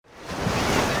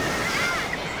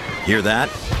Hear that?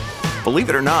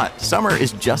 Believe it or not, summer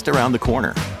is just around the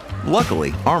corner.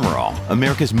 Luckily, Armor All,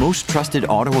 America's most trusted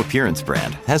auto appearance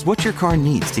brand, has what your car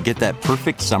needs to get that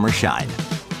perfect summer shine.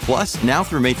 Plus, now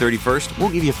through May 31st, we'll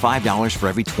give you $5 for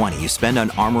every $20 you spend on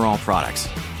Armor All products.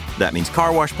 That means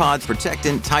car wash pods,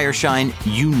 protectant, tire shine,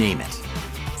 you name it.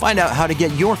 Find out how to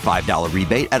get your $5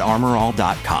 rebate at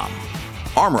armorall.com.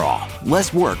 Armor All,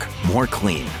 less work, more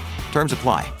clean. Terms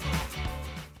apply.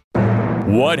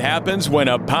 What happens when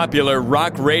a popular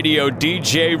rock radio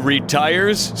DJ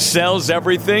retires, sells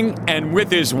everything, and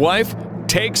with his wife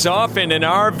takes off in an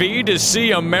RV to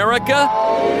see America?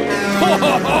 Ho,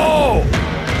 ho, ho!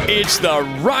 It's the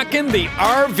Rockin' the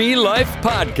RV Life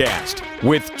podcast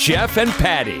with Jeff and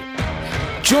Patti.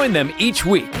 Join them each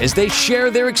week as they share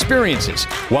their experiences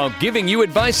while giving you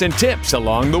advice and tips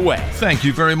along the way. Thank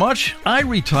you very much. I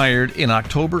retired in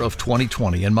October of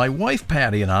 2020, and my wife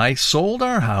Patti and I sold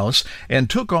our house and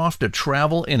took off to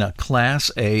travel in a Class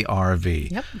A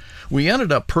RV. Yep. We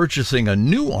ended up purchasing a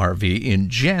new RV in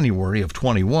January of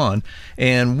 21,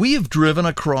 and we have driven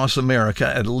across America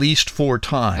at least 4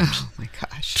 times. Oh, my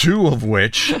gosh. 2 of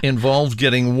which involved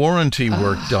getting warranty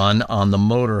work done on the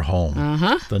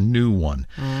motorhome, the new one.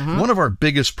 One of our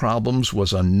biggest problems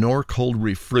was a Norcold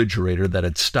refrigerator that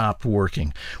had stopped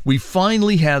working. We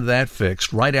finally had that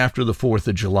fixed right after the 4th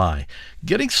of July.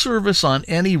 Getting service on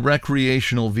any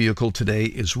recreational vehicle today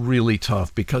is really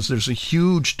tough because there's a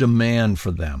huge demand for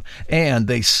them, and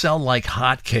they sell like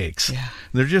hotcakes. Yeah.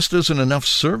 There just isn't enough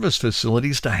service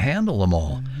facilities to handle them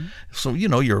all. So,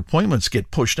 your appointments get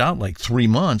pushed out like 3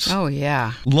 months. Oh,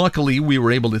 yeah. Luckily, we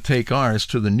were able to take ours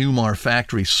to the Newmar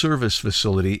Factory Service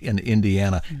Facility in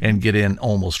Indiana and get in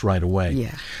almost right away.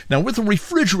 Yeah. Now, with the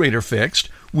refrigerator fixed,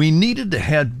 we needed to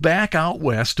head back out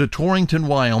west to Torrington,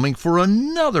 Wyoming for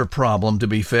another problem to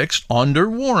be fixed under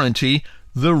warranty: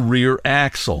 the rear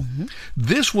axle.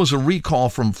 This was a recall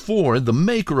from Ford, the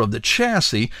maker of the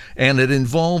chassis, and it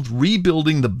involved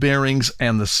rebuilding the bearings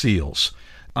and the seals.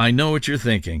 I know what you're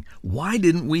thinking. Why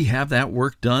didn't we have that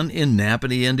work done in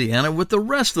Nappanee, Indiana with the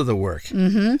rest of the work?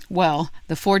 Well,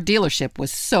 the Ford dealership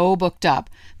was so booked up,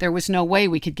 there was no way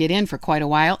we could get in for quite a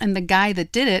while, and the guy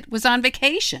that did it was on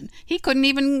vacation. He couldn't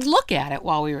even look at it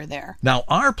while we were there. Now,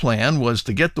 our plan was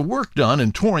to get the work done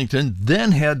in Torrington,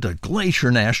 then head to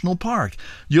Glacier National Park,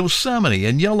 Yosemite,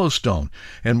 and Yellowstone.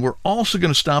 And we're also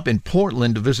going to stop in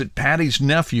Portland to visit Patti's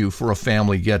nephew for a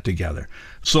family get-together.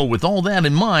 So with all that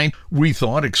in mind, we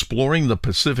thought exploring the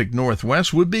Pacific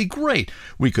Northwest would be great.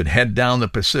 We could head down the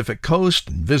Pacific coast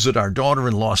and visit our daughter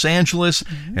in Los Angeles,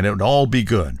 and it would all be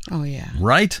good. Oh, yeah.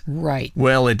 Right? Right.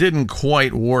 Well, it didn't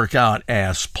quite work out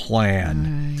as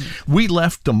planned. We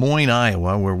left Des Moines,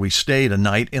 Iowa, where we stayed a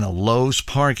night in a Lowe's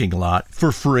parking lot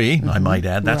for free, I might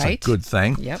add. That's Right. a good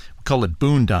thing. Yep. We call it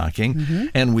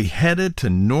boondocking. And we headed to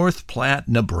North Platte,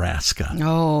 Nebraska.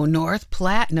 Oh, North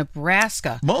Platte,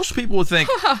 Nebraska. Most people would think,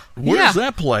 where's Yeah.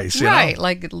 that place? You Right, know?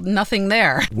 like nothing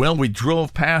there. Well, we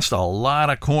drove past a lot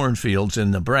of cornfields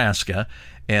in Nebraska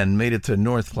and made it to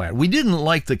North Platte. We didn't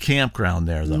like the campground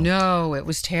there, though. No, it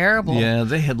was terrible. Yeah,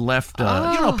 they had left,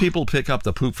 people pick up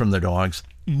the poop from their dogs.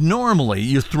 Normally,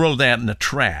 you throw that in the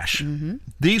trash.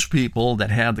 These people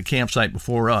that had the campsite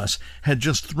before us had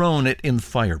just thrown it in the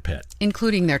fire pit.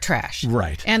 Including their trash.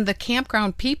 Right. And the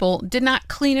campground people did not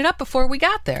clean it up before we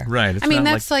got there. Right. It's I mean,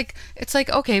 not that's it's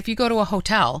like, okay, if you go to a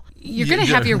hotel, you're going to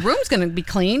You have gotta- your room's going to be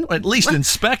clean. At least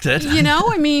inspect it.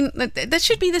 I mean, that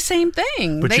should be the same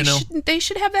thing. But they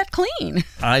should have that clean.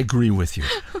 I agree with you.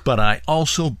 But I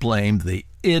also blame the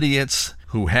idiots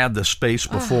who had the space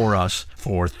before us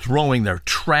for throwing their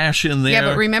trash in there. Yeah,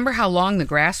 but remember how long the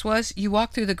grass was? You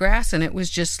walked through the grass and it was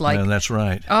just like... Yeah, that's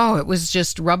right. Oh, it was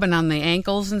just rubbing on the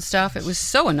ankles and stuff. It was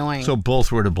so annoying. So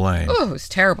both were to blame. Oh, it was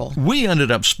terrible. We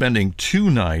ended up spending 2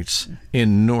 nights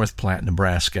in North Platte,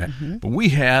 Nebraska, but we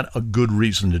had a good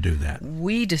reason to do that.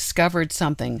 We discovered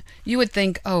something. You would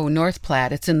think, oh, North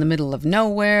Platte, it's in the middle of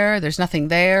nowhere. There's nothing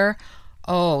there.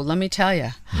 Oh, let me tell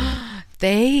you.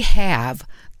 They have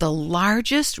the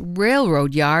largest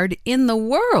railroad yard in the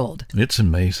world. It's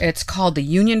amazing. It's called the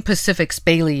Union Pacific's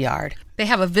Bailey Yard. They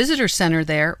have a visitor center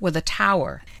there with a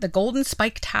tower, the Golden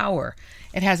Spike Tower.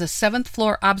 It has a 7th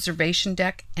floor observation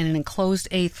deck and an enclosed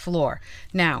 8th floor.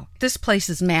 Now, this place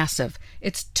is massive.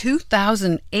 It's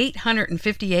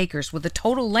 2,850 acres with a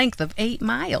total length of 8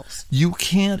 miles. You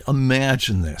can't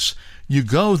imagine this. You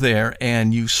go there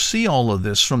and you see all of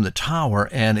this from the tower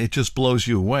and it just blows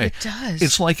you away. It does.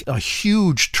 It's like a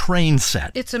huge train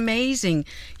set. It's amazing.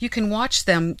 You can watch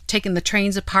them taking the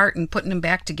trains apart and putting them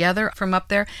back together from up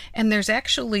there. And there's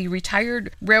actually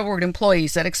retired railroad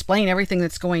employees that explain everything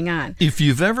that's going on. If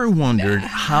you've ever wondered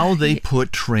how they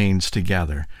put trains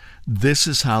together, This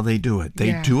is how they do it.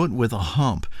 They do it with a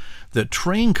hump. The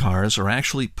train cars are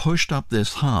actually pushed up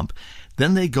this hump.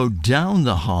 Then they go down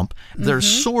the hump. They're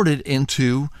sorted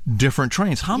into different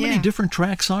trains. How many different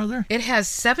tracks are there? It has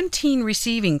 17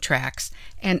 receiving tracks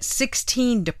and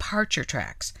 16 departure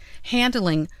tracks,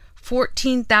 handling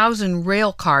 14,000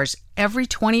 rail cars every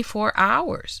 24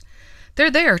 hours. They're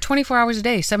there 24 hours a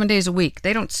day, 7 days a week.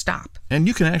 They don't stop. And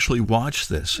you can actually watch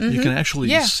this. You can actually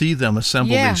see them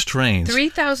assemble these trains.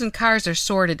 3,000 cars are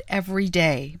sorted every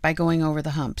day by going over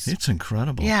the humps. It's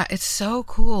incredible. Yeah, it's so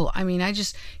cool. I mean,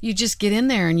 you just get in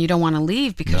there and you don't want to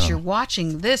leave because you're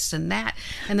watching this and that.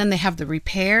 And then they have the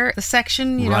repair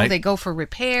section, you know, they go for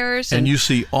repairs. And you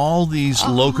see all these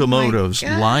locomotives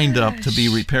lined up to be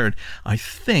repaired. I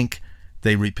think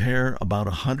they repair about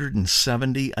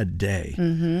 170 a day.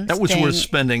 That was worth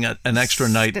spending an extra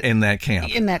night in that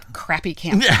camp. In that crappy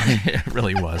camp. Yeah, it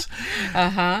really was.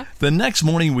 The next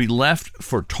morning, we left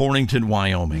for Torrington,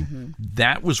 Wyoming.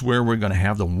 That was where we're going to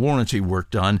have the warranty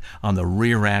work done on the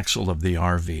rear axle of the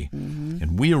RV.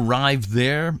 And we arrived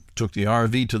there, took the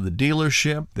RV to the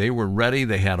dealership. They were ready.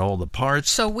 They had all the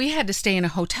parts. So we had to stay in a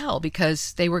hotel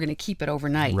because they were going to keep it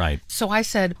overnight. Right. So I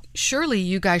said, surely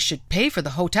you guys should pay for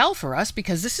the hotel for us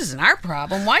because this isn't our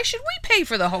problem. Why should we pay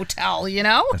for the hotel, you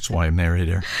know? That's why I married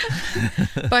her.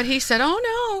 But he said, oh,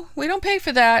 no, we don't pay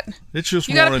for that. It's just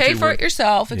you got to pay warranty for work. it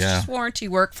yourself. It's just warranty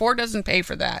work. Ford doesn't pay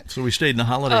for that. So we stayed in the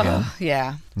Holiday Inn.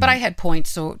 Yeah. But I had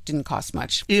points, so it didn't cost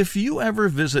much. If you ever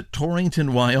visit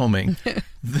Torrington, Wyoming,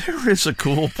 there is a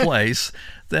cool place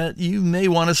that you may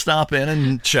want to stop in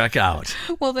and check out.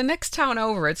 Well, the next town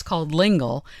over, it's called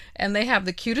Lingle, and they have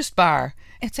the cutest bar.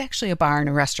 It's actually a bar and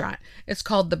a restaurant. It's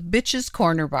called the Bitches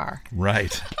Corner Bar.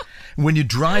 Right. When you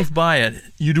drive by it,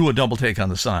 you do a double take on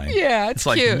the sign. Yeah, it's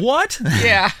like, cute. What?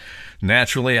 Yeah.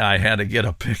 Naturally, I had to get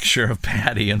a picture of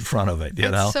Patti in front of it, you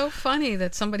know? It's so funny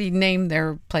that somebody named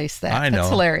their place that. I know. That's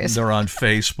hilarious. They're on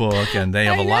Facebook, and they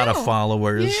have a lot of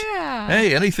followers. Yeah.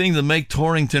 Hey, anything to make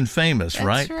Torrington famous,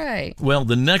 right? That's right. Well,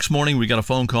 the next morning, we got a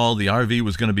phone call. The RV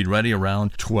was going to be ready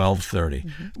around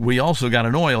 12:30. We also got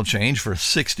an oil change for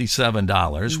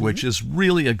 $67, which is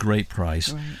really a great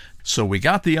price. Right. So we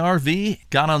got the RV,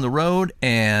 got on the road,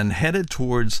 and headed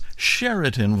towards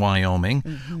Sheraton, Wyoming,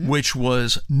 which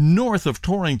was north of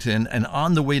Torrington and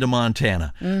on the way to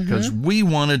Montana, because we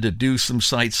wanted to do some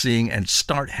sightseeing and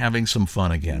start having some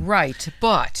fun again. Right,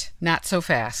 but not so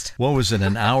fast. What was it,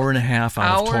 an hour and a half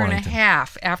out of Torrington? Hour and a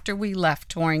half after we left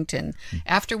Torrington,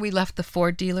 after we left the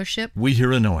Ford dealership. We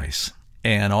hear a noise.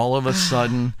 And all of a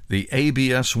sudden, the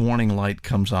ABS warning light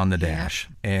comes on the dash.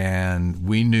 And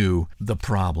we knew the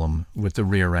problem with the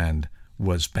rear end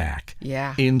was back.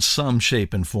 Yeah. In some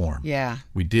shape and form. Yeah.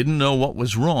 We didn't know what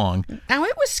was wrong. Now,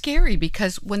 it was scary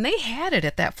because when they had it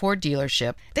at that Ford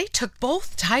dealership, they took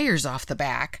both tires off the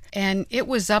back and it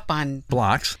was up on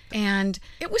Blocks. And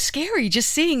it was scary just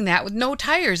seeing that with no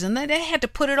tires, and then they had to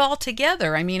put it all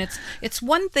together. I mean, it's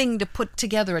one thing to put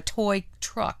together a toy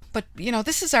truck, but you know,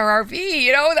 this is our RV.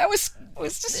 You know, that was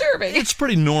disturbing. It's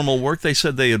pretty normal work. They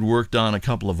said they had worked on a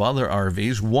couple of other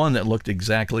RVs, one that looked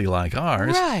exactly like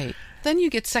ours. Right. Then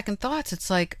you get second thoughts. It's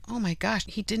like, oh my gosh,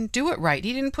 he didn't do it right.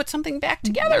 He didn't put something back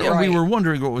together right. We were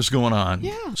wondering what was going on.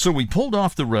 Yeah. So we pulled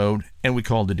off the road and we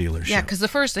called the dealership. Yeah, because the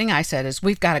first thing I said is,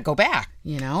 we've got to go back,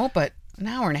 you know, but an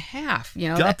hour and a half, you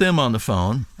know. Got them on the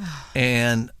phone,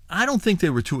 and I don't think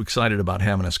they were too excited about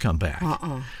having us come back.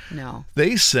 No.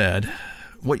 They said,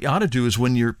 what you ought to do is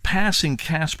when you're passing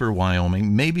Casper,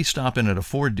 Wyoming, maybe stop in at a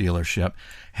Ford dealership,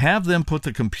 have them put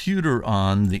the computer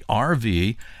on the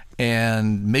RV,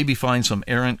 and maybe find some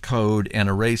errant code and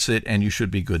erase it, and you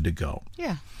should be good to go.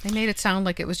 Yeah, they made it sound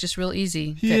like it was just real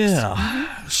easy.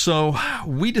 Yeah. So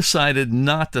we decided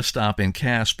not to stop in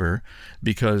Casper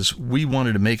because we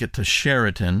wanted to make it to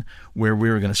Sheraton, where we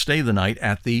were going to stay the night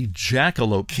at the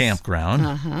Jackalope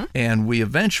Campground. And we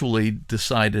eventually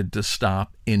decided to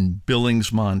stop in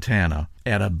Billings, Montana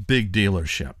at a big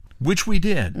dealership, which we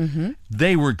did.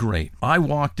 They were great. I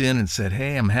walked in and said,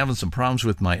 hey, I'm having some problems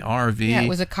with my RV. Yeah, it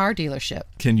was a car dealership.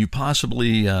 Can you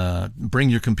possibly bring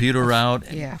your computer out,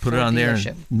 put it on there,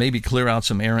 and maybe clear out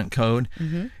some errant code?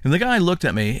 And the guy looked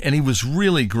at me, and he was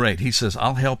really great. He says,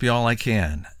 I'll help you all I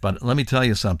can. But let me tell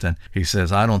you something. He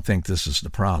says, I don't think this is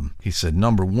the problem. He said,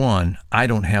 number one, I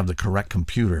don't have the correct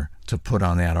computer to put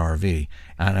on that RV.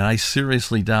 And I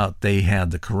seriously doubt they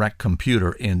had the correct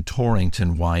computer in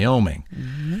Torrington, Wyoming.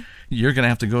 You're going to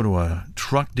have to go to a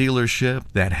truck dealership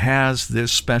that has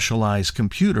this specialized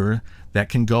computer that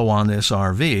can go on this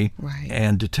RV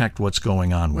and detect what's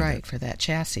going on with it. Right, for that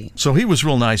chassis. So he was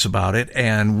real nice about it,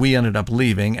 and we ended up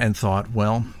leaving and thought,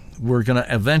 well, we're going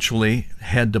to eventually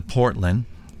head to Portland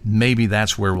maybe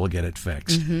that's where we'll get it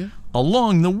fixed.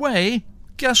 Along the way,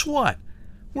 guess what?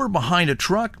 We're behind a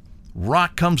truck.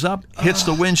 Rock comes up, hits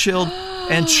the windshield,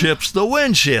 and chips the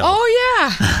windshield. Oh, yeah.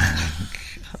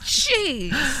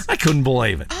 Jeez. I couldn't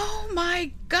believe it. Oh,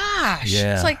 my gosh.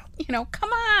 Yeah. It's like, come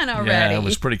on already. Yeah, it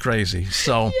was pretty crazy.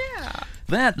 So Yeah.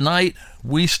 that night,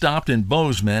 we stopped in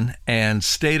Bozeman and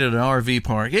stayed at an RV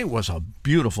park. It was a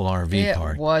beautiful RV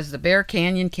park. It was the Bear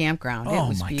Canyon Campground. It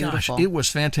was beautiful. Gosh, it was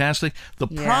fantastic. The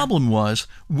Yeah. problem was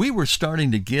we were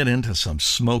starting to get into some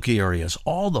smoky areas.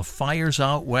 All the fires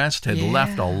out west had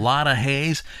left a lot of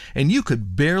haze, and you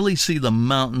could barely see the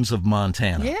mountains of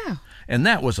Montana. Yeah. And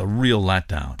that was a real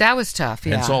letdown. That was tough,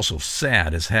 yeah. It's also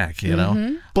sad as heck, you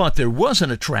know. But there was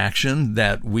an attraction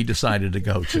that we decided to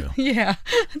go to. Yeah.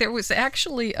 There was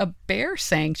actually a bear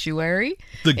sanctuary.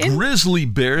 The Grizzly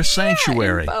Bear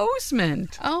Sanctuary. In Bozeman.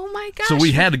 Oh, my gosh. So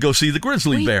we had to go see the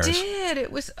grizzly bears. We did.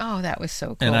 It was, that was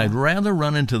so cool. And I'd rather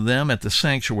run into them at the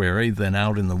sanctuary than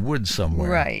out in the woods somewhere.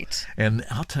 Right. And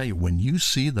I'll tell you, when you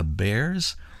see the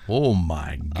bears, oh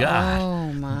my God.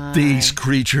 Oh, my. These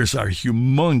creatures are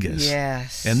humongous.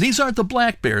 Yes. And these aren't the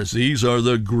black bears. These are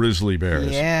the grizzly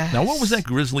bears. Yes. Now, what was that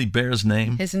grizzly bear's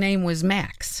name? His name was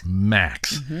Max.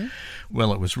 Max.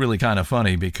 Well, it was really kind of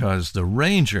funny because the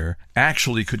ranger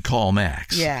actually could call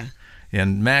Max. Yeah.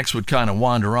 And Max would kind of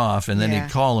wander off, and then he'd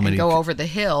call him. And go over the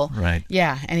hill. Right.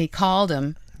 Yeah, and he called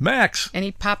him. Max! And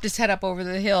he popped his head up over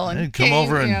the hill and come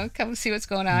over and come see what's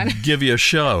going on. Give you a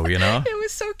show, you know? It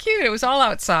was so cute. It was all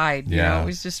outside. Yeah. It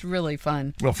was just really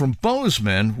fun. Well, from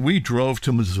Bozeman, we drove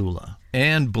to Missoula.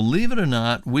 And believe it or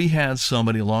not, we had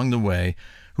somebody along the way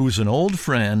who's an old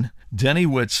friend, Denny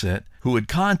Whitsitt, who had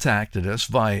contacted us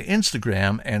via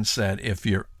Instagram and said, if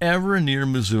you're ever near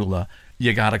Missoula,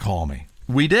 you got to call me.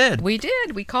 We did. We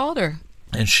did. We called her.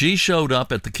 And she showed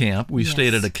up at the camp. We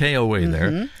stayed at a KOA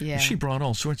there. Yeah. She brought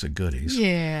all sorts of goodies.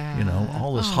 Yeah. You know,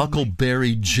 all this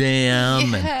huckleberry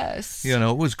jam. Yes. And,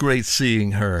 it was great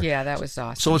seeing her. Yeah, that was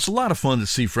awesome. So it's a lot of fun to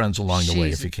see friends along the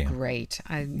way if you can. Great.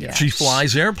 She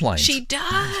flies airplanes. She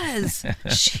does.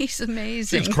 She's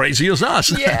amazing. She's crazy as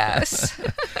us. Yes.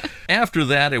 After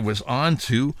that, it was on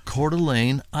to Coeur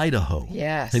d'Alene, Idaho.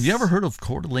 Yes. Have you ever heard of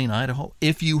Coeur d'Alene, Idaho?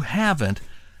 If you haven't,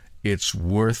 it's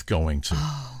worth going to.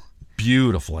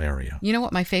 Beautiful area. You know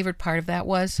what my favorite part of that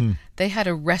was? They had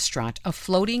a restaurant, a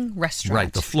floating restaurant.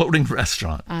 Right, the floating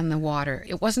restaurant. On the water.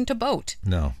 It wasn't a boat.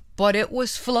 No. But it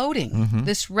was floating.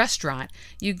 This restaurant.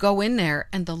 You go in there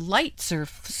and the lights are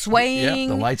swaying.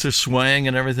 Yeah, the lights are swaying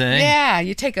and everything. Yeah,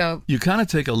 you kind of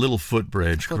take a little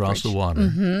footbridge across the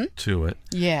water to it.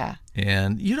 Yeah.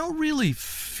 And you don't really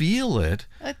feel it.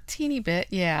 A teeny bit,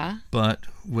 yeah. But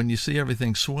when you see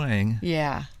everything swaying,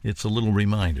 it's a little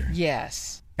reminder.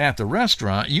 Yes. At the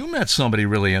restaurant, you met somebody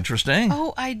really interesting.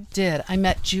 Oh, I did. I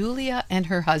met Julia and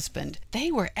her husband.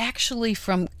 They were actually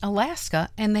from Alaska,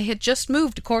 and they had just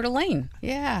moved to Coeur d'Alene.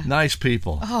 Yeah. Nice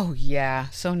people. Oh, yeah.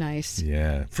 So nice.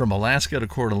 Yeah. From Alaska to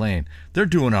Coeur d'Alene. They're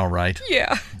doing all right.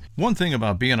 Yeah. One thing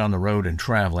about being on the road and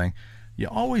traveling, you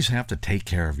always have to take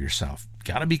care of yourself.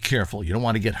 Got to be careful. You don't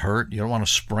want to get hurt. You don't want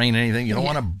to sprain anything. You don't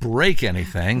want to break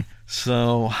anything.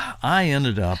 So I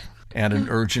ended up at an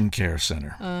urgent care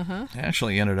center. I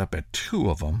actually ended up at 2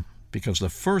 of them because the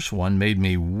first one made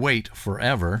me wait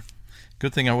forever.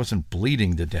 Good thing I wasn't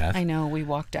bleeding to death. I know, we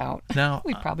walked out. Now,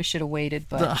 we probably should have waited,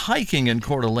 but the hiking in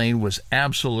Coeur d'Alene was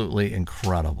absolutely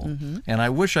incredible. And I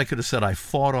wish I could have said I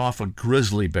fought off a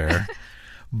grizzly bear,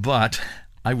 but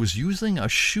I was using a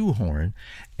shoehorn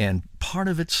and part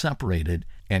of it separated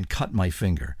and cut my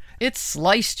finger. It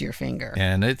sliced your finger.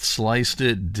 And it sliced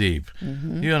it deep.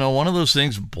 You know, one of those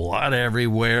things, blood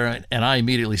everywhere. And I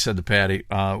immediately said to Patti,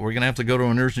 we're going to have to go to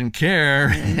an urgent care.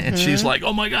 And she's like,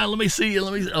 oh, my God, let me see you.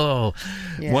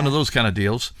 One of those kind of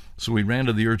deals. So we ran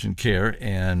to the urgent care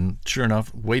and sure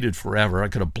enough, waited forever. I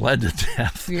could have bled to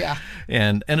death. Yeah.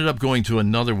 And ended up going to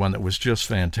another one that was just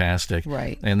fantastic.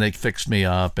 Right. And they fixed me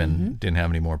up and didn't have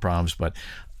any more problems. But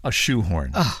a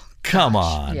shoehorn. Oh. Come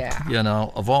on, you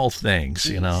know, of all things,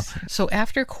 you know. So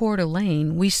after Coeur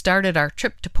d'Alene, we started our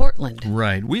trip to Portland.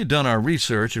 Right. We had done our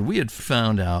research, and we had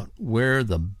found out where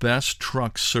the best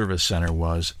truck service center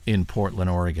was in Portland,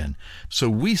 Oregon. So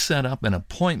we set up an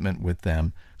appointment with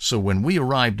them. So when we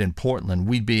arrived in Portland,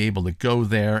 we'd be able to go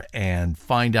there and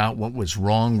find out what was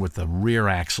wrong with the rear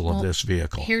axle of this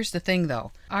vehicle. Here's the thing,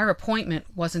 though. Our appointment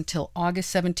wasn't until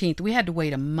August 17th. We had to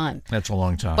wait a month. That's a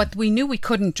long time. But we knew we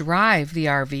couldn't drive the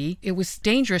RV. It was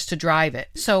dangerous to drive it.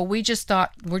 So we just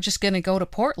thought we're just going to go to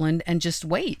Portland and just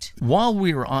wait. While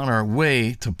we were on our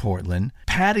way to Portland,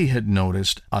 Patti had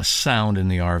noticed a sound in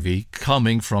the RV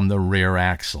coming from the rear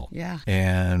axle. Yeah.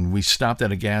 And we stopped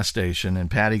at a gas station,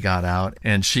 and Patti got out,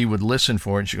 and she would listen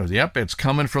for it. And she goes, yep, it's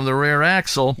coming from the rear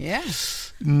axle. Yeah.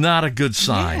 Not a good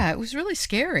sign. Yeah, it was really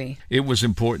scary. It was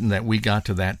important that we got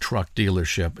to that truck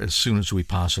dealership as soon as we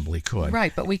possibly could.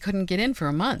 Right, but we couldn't get in for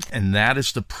a month. And that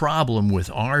is the problem with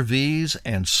RVs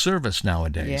and service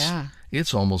nowadays. Yeah.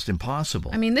 It's almost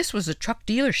impossible. I mean, this was a truck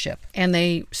dealership, and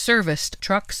they serviced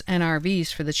trucks and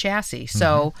RVs for the chassis.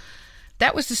 So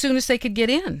that was the soonest they could get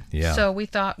in. Yeah. So we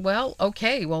thought, well,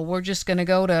 okay, we're just going to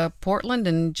go to Portland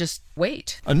and just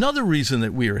wait. Another reason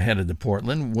that we were headed to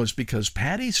Portland was because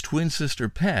Patti's twin sister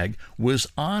Peg was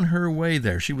on her way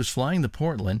there. She was flying to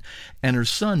Portland, and her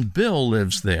son Bill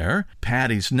lives there,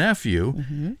 Patti's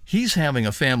nephew. He's having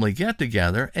a family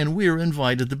get-together, and we were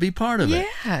invited to be part of it.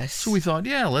 Yes. So we thought,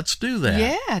 yeah, let's do that.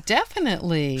 Yeah,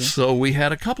 definitely. So we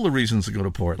had a couple of reasons to go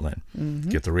to Portland.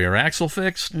 Get the rear axle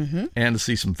fixed and to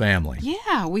see some family.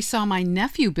 Yeah, we saw my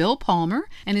nephew Bill Palmer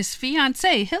and his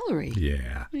fiancée Hillary.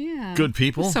 Yeah. Yeah. Good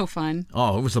people. So fun.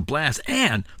 Oh, it was a blast.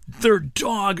 And their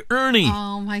dog, Ernie.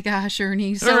 Oh my gosh,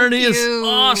 Ernie. So Ernie cute. is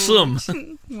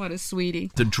awesome. What a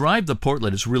sweetie. The drive to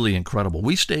Portland is really incredible.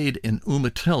 We stayed in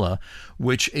Umatilla,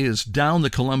 which is down the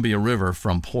Columbia River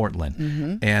from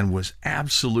Portland, and was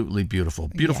absolutely beautiful.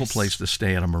 Beautiful Yes. place to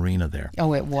stay at a marina there.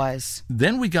 Oh, it was.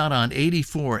 Then we got on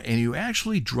 84, and you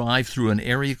actually drive through an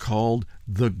area called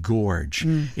the Gorge.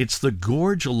 It's the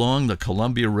gorge along the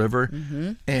Columbia River,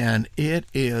 and it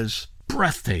is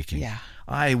breathtaking. Yeah.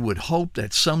 I would hope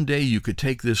that someday you could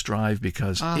take this drive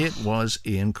because it was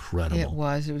incredible. It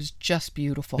was. It was just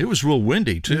beautiful. It was real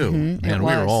windy, too. And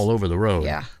we were was. all over the road.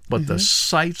 Yeah. But the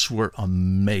sights were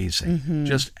amazing.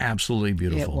 Just absolutely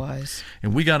beautiful. It was.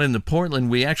 And we got into Portland.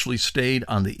 We actually stayed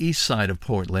on the east side of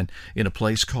Portland in a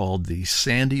place called the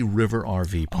Sandy River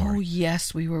RV Park. Oh,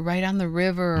 yes. We were right on the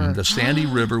river. The Sandy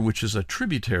River, which is a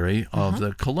tributary of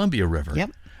the Columbia River.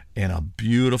 Yep. And a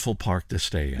beautiful park to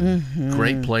stay in.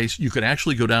 Great place. You could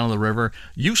actually go down the river.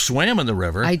 You swam in the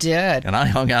river. I did. And I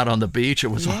hung out on the beach. It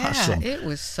was awesome. It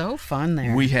was so fun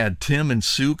there. We had Tim and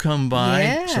Sue come by,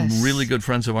 Yes. some really good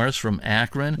friends of ours from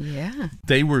Akron. Yeah.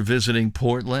 They were visiting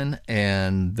Portland,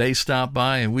 and they stopped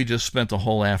by, and we just spent the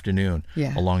whole afternoon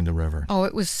along the river. Oh,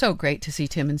 it was so great to see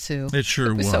Tim and Sue. It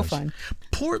sure was. It was so fun.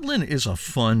 Portland is a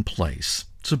fun place.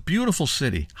 It's a beautiful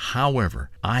city. However,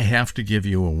 I have to give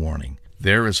you a warning.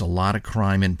 There is a lot of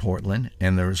crime in Portland,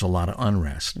 and there is a lot of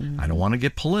unrest. I don't want to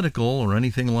get political or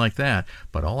anything like that,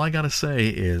 but all I got to say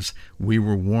is we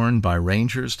were warned by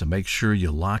rangers to make sure you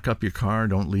lock up your car,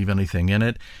 don't leave anything in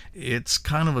it. It's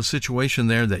kind of a situation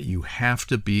there that you have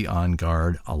to be on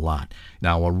guard a lot.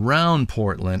 Now, around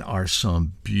Portland are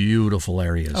some beautiful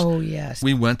areas. Oh, yes.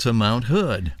 We went to Mount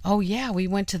Hood. Oh, yeah. We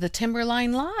went to the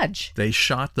Timberline Lodge. They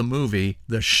shot the movie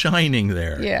The Shining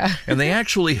there. Yeah. And they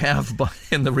actually have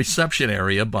in the reception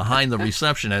area behind the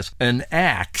receptionist an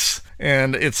axe,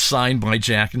 and it's signed by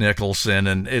Jack Nicholson,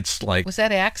 and it's like... Was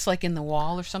that axe like in the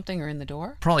wall or something, or in the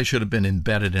door? Probably should have been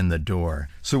embedded in the door.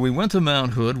 So we went to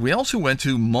Mount Hood. We also went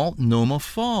to Multnomah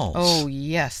Falls. Oh,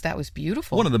 yes. That was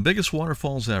beautiful. One of the biggest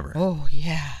waterfalls ever. Oh,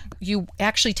 yeah. You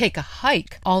actually take a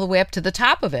hike all the way up to the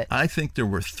top of it. I think there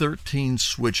were 13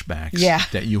 switchbacks Yeah.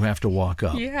 that you have to walk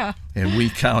up. Yeah. And we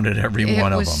counted every one of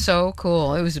them. It was so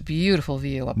cool. It was a beautiful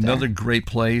view up there. Another great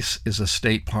place is a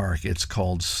state park. It's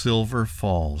called Silver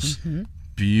Falls.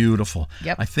 Beautiful.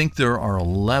 Yep. I think there are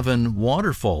 11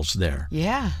 waterfalls there.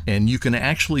 Yeah. And you can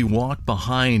actually walk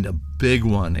behind a big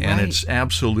one, and Right. it's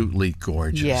absolutely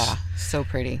gorgeous. Yeah. So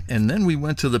pretty. And then we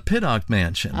went to the Pittock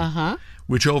Mansion,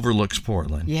 which overlooks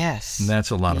Portland. Yes. And that's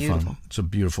a lot of Beautiful. fun. It's a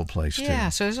beautiful place, too. Yeah,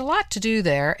 so there's a lot to do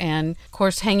there. And, of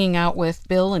course, hanging out with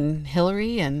Bill and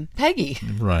Hillary and Peggy.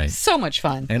 Right. So much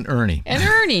fun. And Ernie. And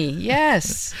Ernie,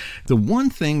 yes. The one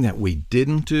thing that we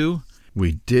didn't do,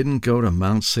 we didn't go to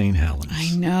Mount St. Helens.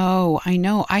 I know.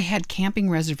 I had camping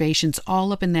reservations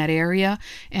all up in that area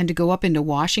and to go up into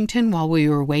Washington while we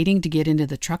were waiting to get into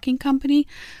the trucking company,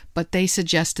 but they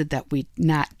suggested that we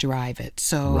not drive it.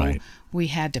 So Right. we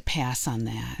had to pass on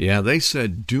that. Yeah, they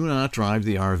said do not drive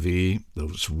the RV.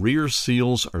 Those rear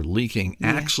seals are leaking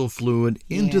axle fluid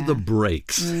into Yeah. the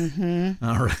brakes.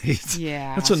 All right.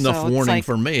 Yeah, That's enough so it's warning like-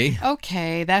 for me.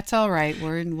 Okay, that's all right.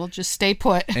 We'll just stay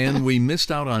put. And we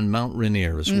missed out on Mount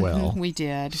Rainier as well. We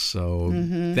did. So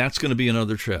that's going to be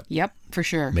another trip. Yep, for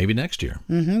sure. Maybe next year.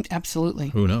 Absolutely.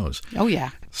 Who knows? Oh,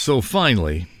 yeah. So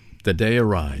finally, the day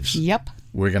arrives. Yep.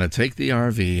 we're going to take the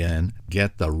RV in,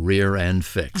 get the rear end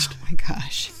fixed. Oh, my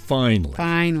gosh.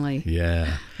 Finally.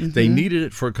 Yeah. They needed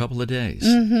it for a couple of days.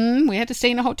 We had to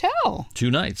stay in a hotel.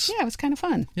 2 nights. Yeah, it was kind of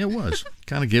fun. It was.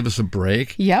 Kind of give us a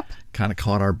break. Yep. Kind of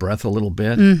caught our breath a little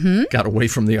bit. Got away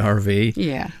from the RV.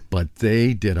 Yeah. But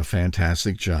they did a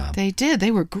fantastic job. They did.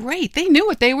 They were great. They knew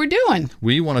what they were doing.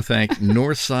 We want to thank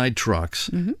Northside Trucks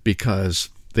because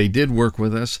they did work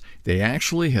with us. They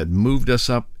actually had moved us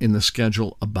up in the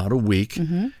schedule about a week,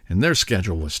 and their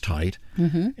schedule was tight,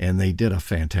 and they did a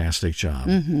fantastic job.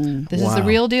 This is the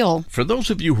real deal. For those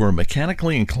of you who are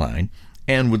mechanically inclined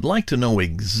and would like to know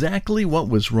exactly what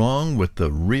was wrong with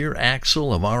the rear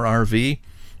axle of our RV,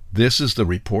 this is the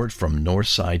report from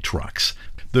Northside Trucks.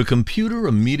 The computer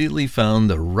immediately found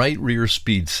the right rear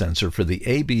speed sensor for the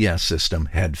ABS system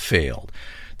had failed.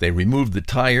 They removed the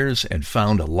tires and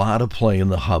found a lot of play in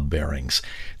the hub bearings.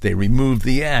 They removed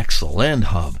the axle and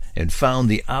hub and found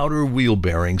the outer wheel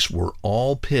bearings were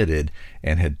all pitted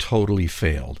and had totally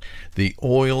failed. The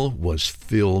oil was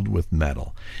filled with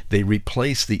metal. They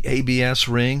replaced the ABS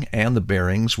ring and the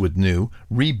bearings with new,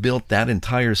 rebuilt that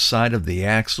entire side of the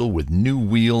axle with new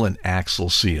wheel and axle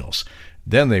seals.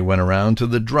 Then they went around to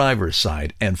the driver's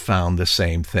side and found the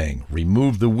same thing.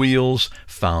 Removed the wheels,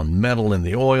 found metal in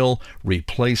the oil,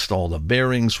 replaced all the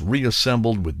bearings,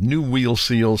 reassembled with new wheel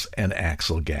seals and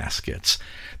axle gaskets.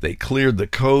 They cleared the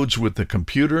codes with the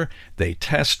computer, they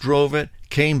test drove it,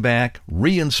 came back,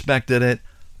 re-inspected it,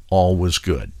 all was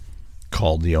good.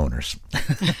 Called the owners.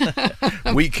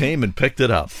 We came and picked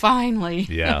it up. Finally.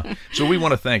 Yeah. So we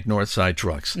want to thank Northside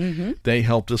Trucks. They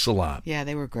helped us a lot. Yeah,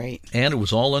 they were great. And it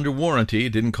was all under warranty.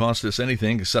 It didn't cost us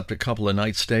anything except a couple of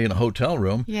nights stay in a hotel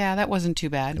room. Yeah, that wasn't too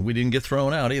bad. And we didn't get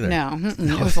thrown out either. No,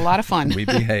 it was a lot of fun. We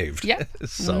behaved. Yep.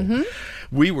 So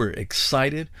we were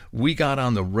excited. We got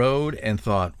on the road and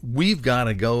thought, we've got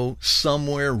to go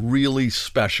somewhere really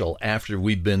special after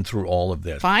we've been through all of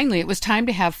this. Finally, it was time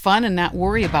to have fun and not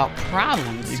worry about problems.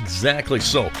 Exactly.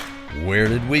 So, where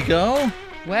did we go?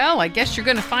 Well, I guess you're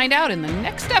going to find out in the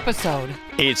next episode.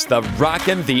 It's the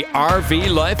Rockin' the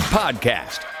RV Life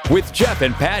podcast with Jeff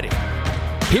and Patti.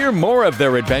 Hear more of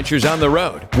their adventures on the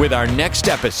road with our next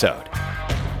episode.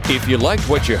 If you liked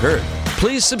what you heard,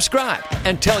 please subscribe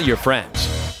and tell your friends.